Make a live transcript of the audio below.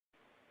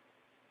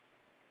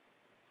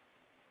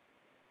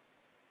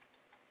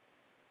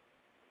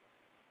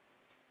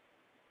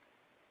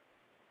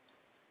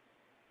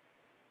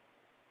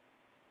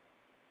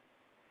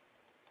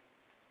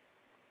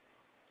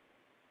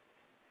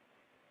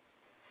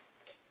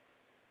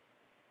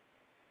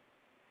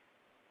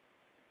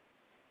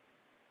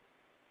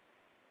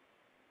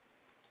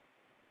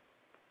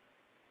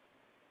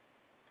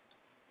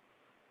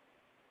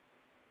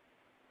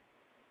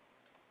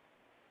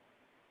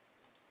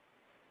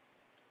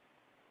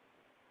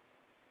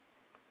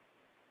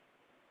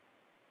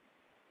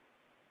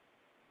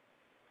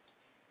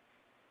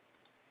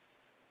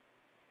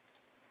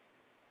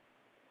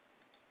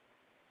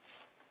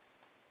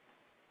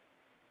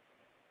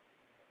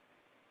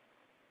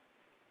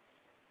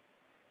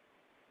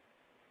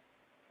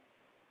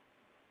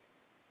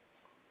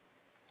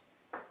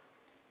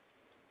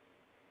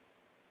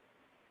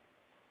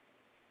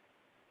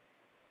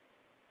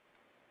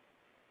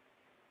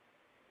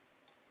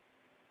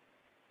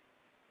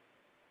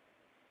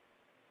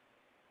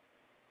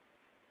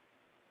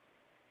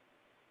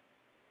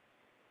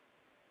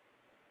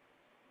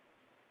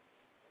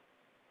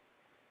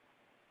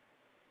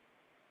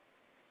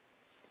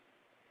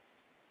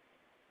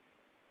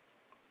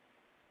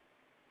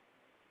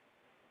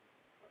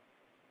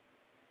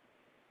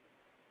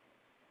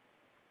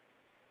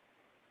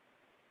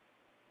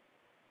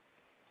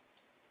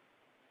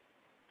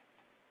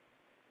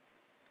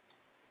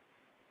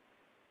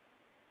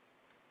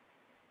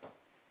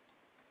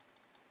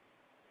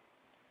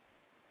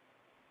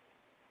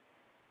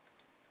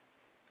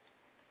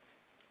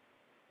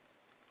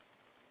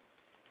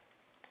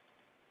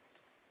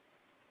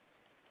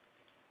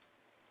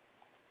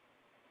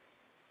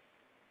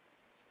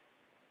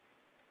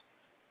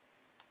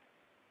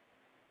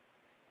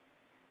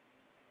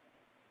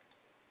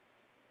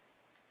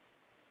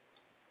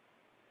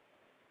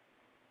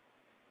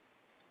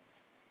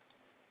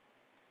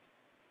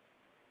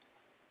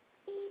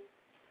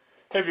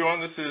Hey everyone,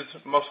 this is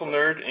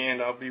MuscleNerd,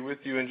 and I'll be with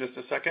you in just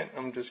a second.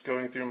 I'm just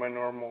going through my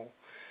normal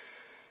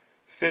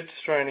fits,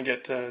 trying to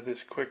get this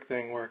quick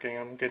thing working.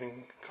 I'm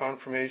getting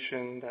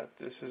confirmation that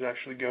this is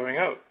actually going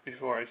out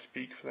before I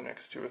speak for the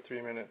next 2 or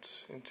 3 minutes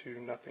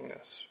into nothingness.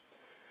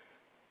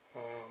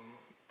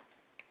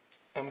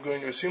 I'm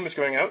going to assume it's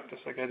going out,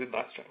 just like I did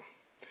last time.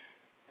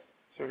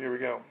 So here we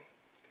go.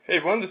 Hey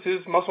everyone, this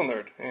is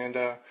MuscleNerd, and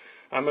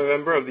I'm a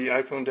member of the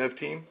iPhone dev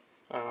team,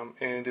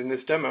 and in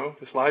this demo,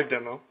 this live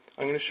demo,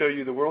 I'm going to show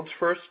you the world's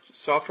first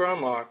software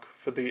unlock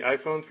for the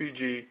iPhone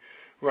 3G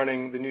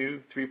running the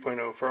new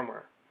 3.0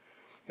 firmware.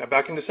 Now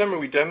back in December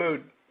we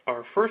demoed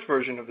our first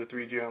version of the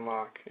 3G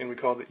unlock, and we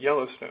called it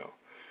UltraSn0w.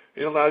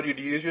 It allowed you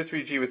to use your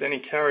 3G with any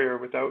carrier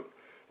without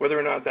whether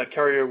or not that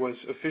carrier was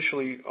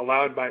officially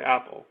allowed by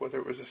Apple, whether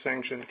it was a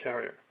sanctioned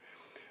carrier.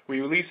 We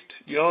released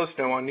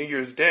UltraSn0w on New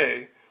Year's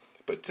Day,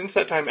 but since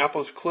that time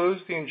Apple's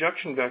closed the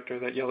injection vector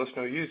that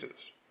UltraSn0w uses.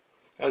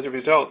 As a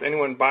result,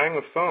 anyone buying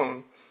a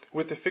phone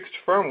with the fixed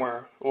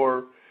firmware,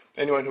 or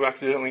anyone who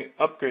accidentally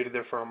upgraded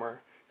their firmware,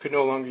 could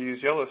no longer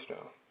use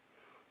UltraSn0w.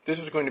 This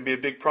is going to be a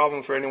big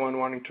problem for anyone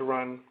wanting to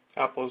run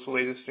Apple's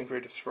latest and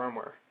greatest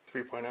firmware,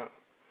 3.0.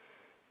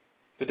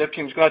 The dev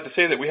team is glad to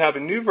say that we have a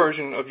new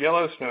version of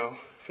UltraSn0w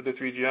for the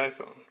 3G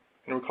iPhone,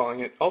 and we're calling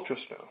it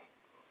UltraSn0w.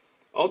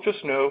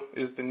 UltraSn0w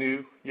is the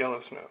new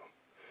UltraSn0w.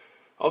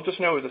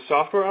 UltraSn0w is a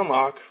software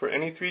unlock for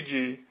any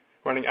 3G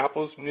running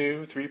Apple's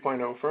new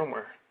 3.0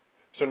 firmware.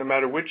 So no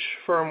matter which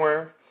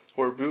firmware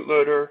or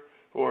bootloader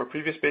or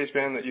previous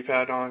baseband that you've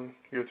had on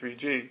your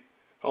 3G,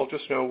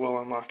 UltraSn0w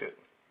will unlock it,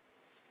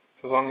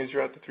 as long as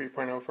you're at the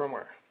 3.0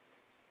 firmware.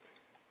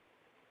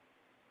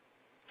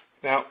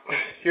 Now,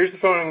 here's the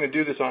phone I'm going to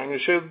do this on. I'm going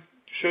to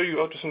show you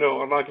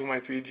UltraSn0w unlocking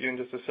my 3G in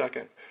just a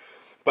second.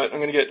 But I'm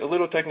going to get a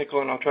little technical,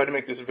 and I'll try to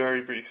make this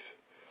very brief.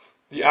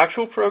 The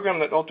actual program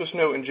that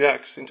UltraSn0w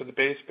injects into the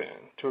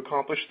baseband to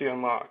accomplish the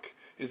unlock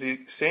is the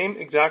same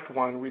exact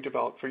one we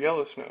developed for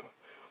UltraSn0w.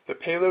 The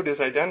payload is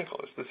identical.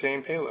 It's the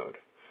same payload.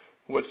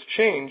 What's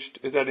changed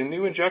is that a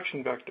new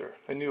injection vector,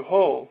 a new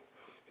hole,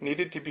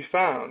 needed to be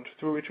found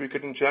through which we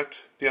could inject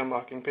the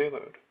unlocking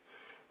payload.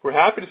 We're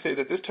happy to say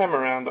that this time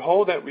around, the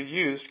hole that we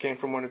used came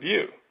from one of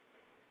you.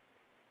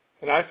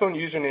 An iPhone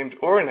user named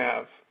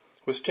Oranav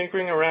was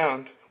tinkering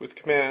around with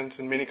commands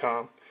in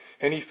Minicom,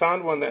 and he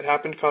found one that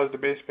happened to cause the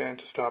baseband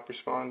to stop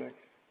responding.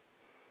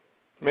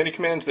 Many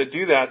commands that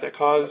do that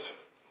cause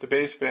the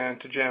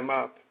baseband to jam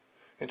up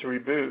and to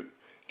reboot,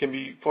 can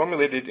be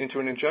formulated into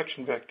an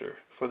injection vector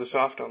for the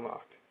soft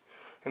unlock.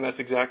 And that's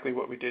exactly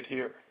what we did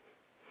here.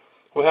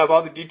 We'll have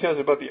all the details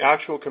about the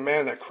actual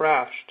command that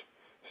crashed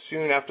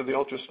soon after the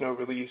UltraSn0w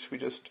release.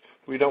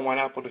 We don't want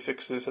Apple to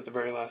fix this at the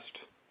very last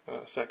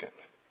second.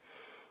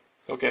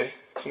 Okay,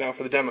 so now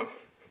for the demo.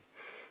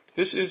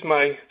 This is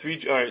my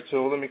 3G. Alright,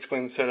 so let me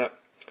explain the setup.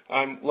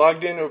 I'm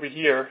logged in over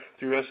here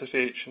through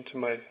SSH into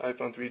my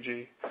iPhone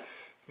 3G.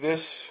 This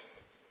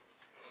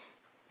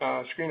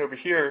screen over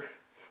here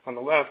on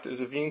the left is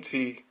a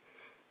VNC,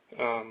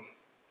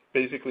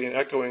 basically an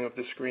echoing of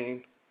the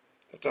screen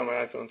that's on my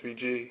iPhone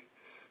 3G,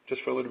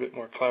 just for a little bit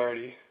more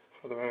clarity,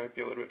 although I might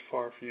be a little bit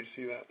far for you to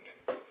see that.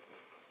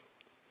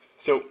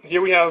 So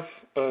here we have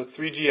a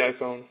 3G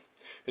iPhone.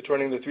 It's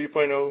running the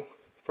 3.0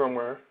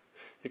 firmware.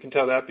 You can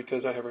tell that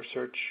because I have a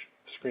search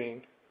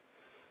screen.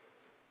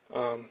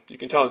 You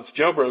can tell it's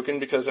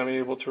jailbroken because I'm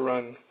able to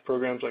run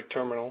programs like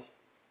Terminal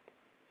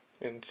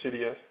and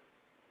Cydia.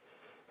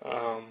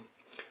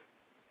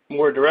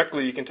 More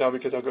directly, you can tell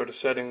because I'll go to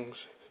Settings,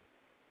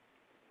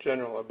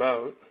 General,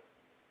 About,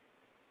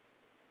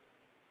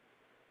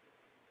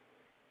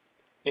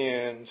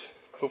 and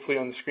hopefully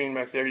on the screen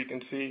back there you can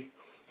see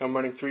I'm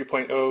running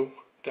 3.0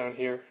 down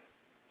here.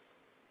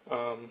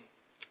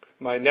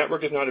 My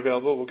network is not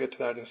available. We'll get to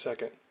that in a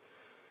second.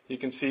 You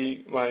can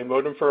see my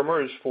modem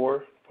firmware is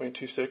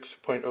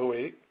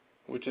 4.26.08,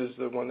 which is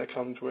the one that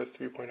comes with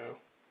 3.0.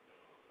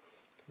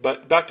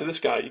 But back to this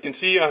guy. You can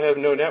see I have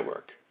no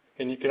network.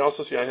 And you can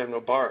also see I have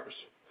no bars.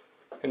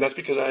 And that's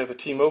because I have a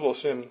T-Mobile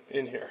SIM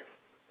in here.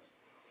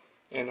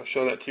 And I'll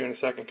show that to you in a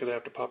second because I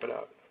have to pop it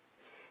out.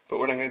 But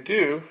what I'm going to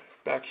do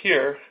back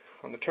here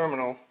on the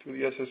terminal through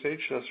the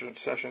SSH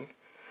session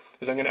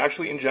is I'm going to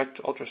actually inject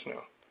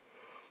UltraSn0w.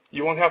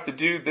 You won't have to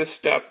do this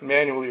step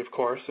manually, of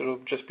course. It'll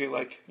just be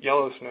like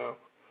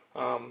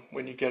UltraSn0w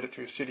when you get it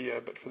through Cydia.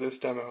 But for this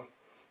demo,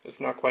 it's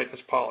not quite as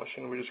polished,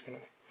 and we're just going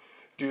to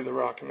do the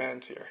raw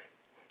commands here.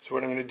 So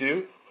what I'm going to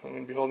do, I'm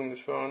going to be holding this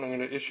phone. I'm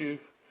going to issue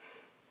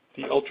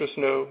the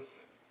UltraSn0w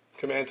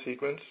command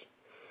sequence.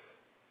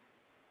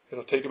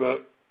 It'll take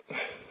about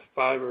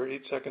 5 or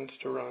 8 seconds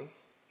to run.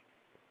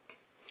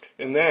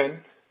 And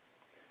then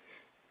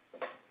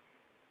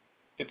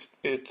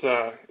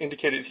it's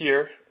indicated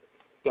here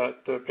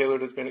that the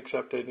payload has been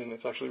accepted and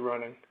it's actually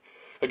running.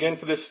 Again,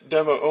 for this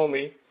demo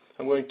only,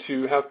 I'm going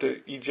to have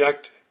to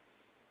eject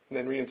and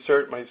then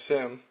reinsert my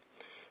SIM,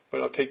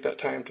 but I'll take that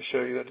time to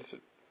show you that it's a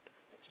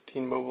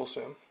T-Mobile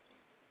SIM.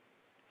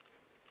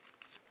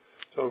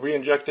 So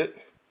re-inject it,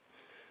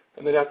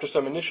 and then after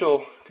some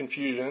initial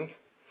confusion,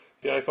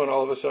 the iPhone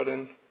all of a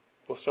sudden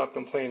will stop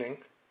complaining.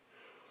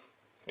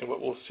 And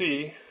what we'll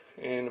see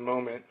in a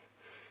moment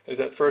is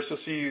that first you'll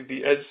see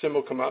the Edge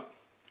symbol come up,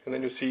 and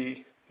then you'll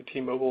see the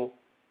T-Mobile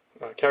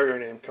carrier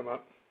name come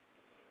up.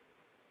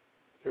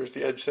 There's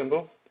the Edge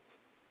symbol.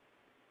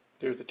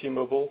 There's the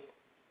T-Mobile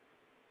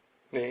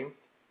name.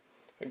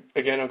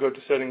 Again, I'll go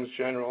to Settings,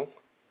 General,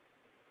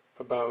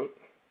 About,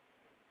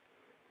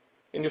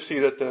 and you'll see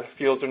that the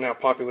fields are now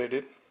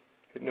populated.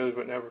 It knows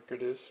what network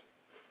it is.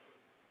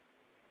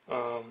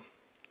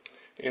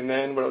 And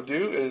then what I'll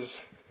do is,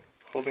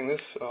 holding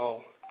this,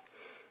 I'll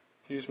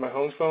use my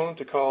home phone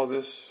to call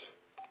this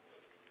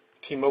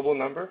T-Mobile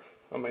number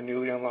on my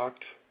newly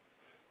unlocked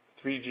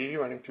 3G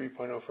running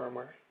 3.0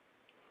 firmware.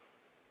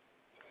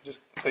 Just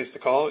place the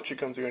call. It should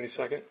come through any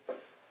second.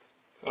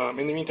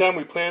 In the meantime,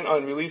 we plan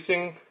on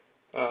releasing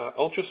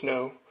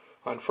UltraSn0w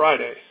on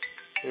Friday.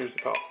 Here's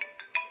the call.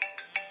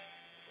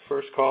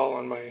 First call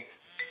on my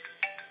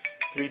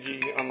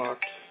 3G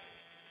unlocked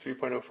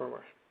 3.0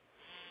 firmware.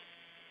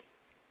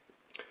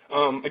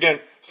 Again,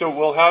 so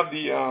we'll have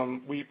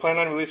we plan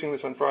on releasing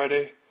this on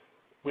Friday.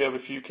 We have a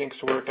few kinks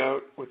to work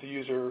out with the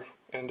user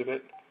end of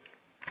it.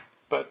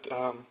 But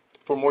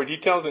for more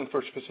details and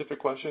for specific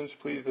questions,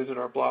 please visit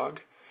our blog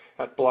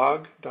at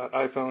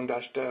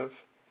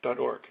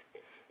blog.iphone-dev.org.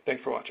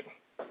 Thanks for watching.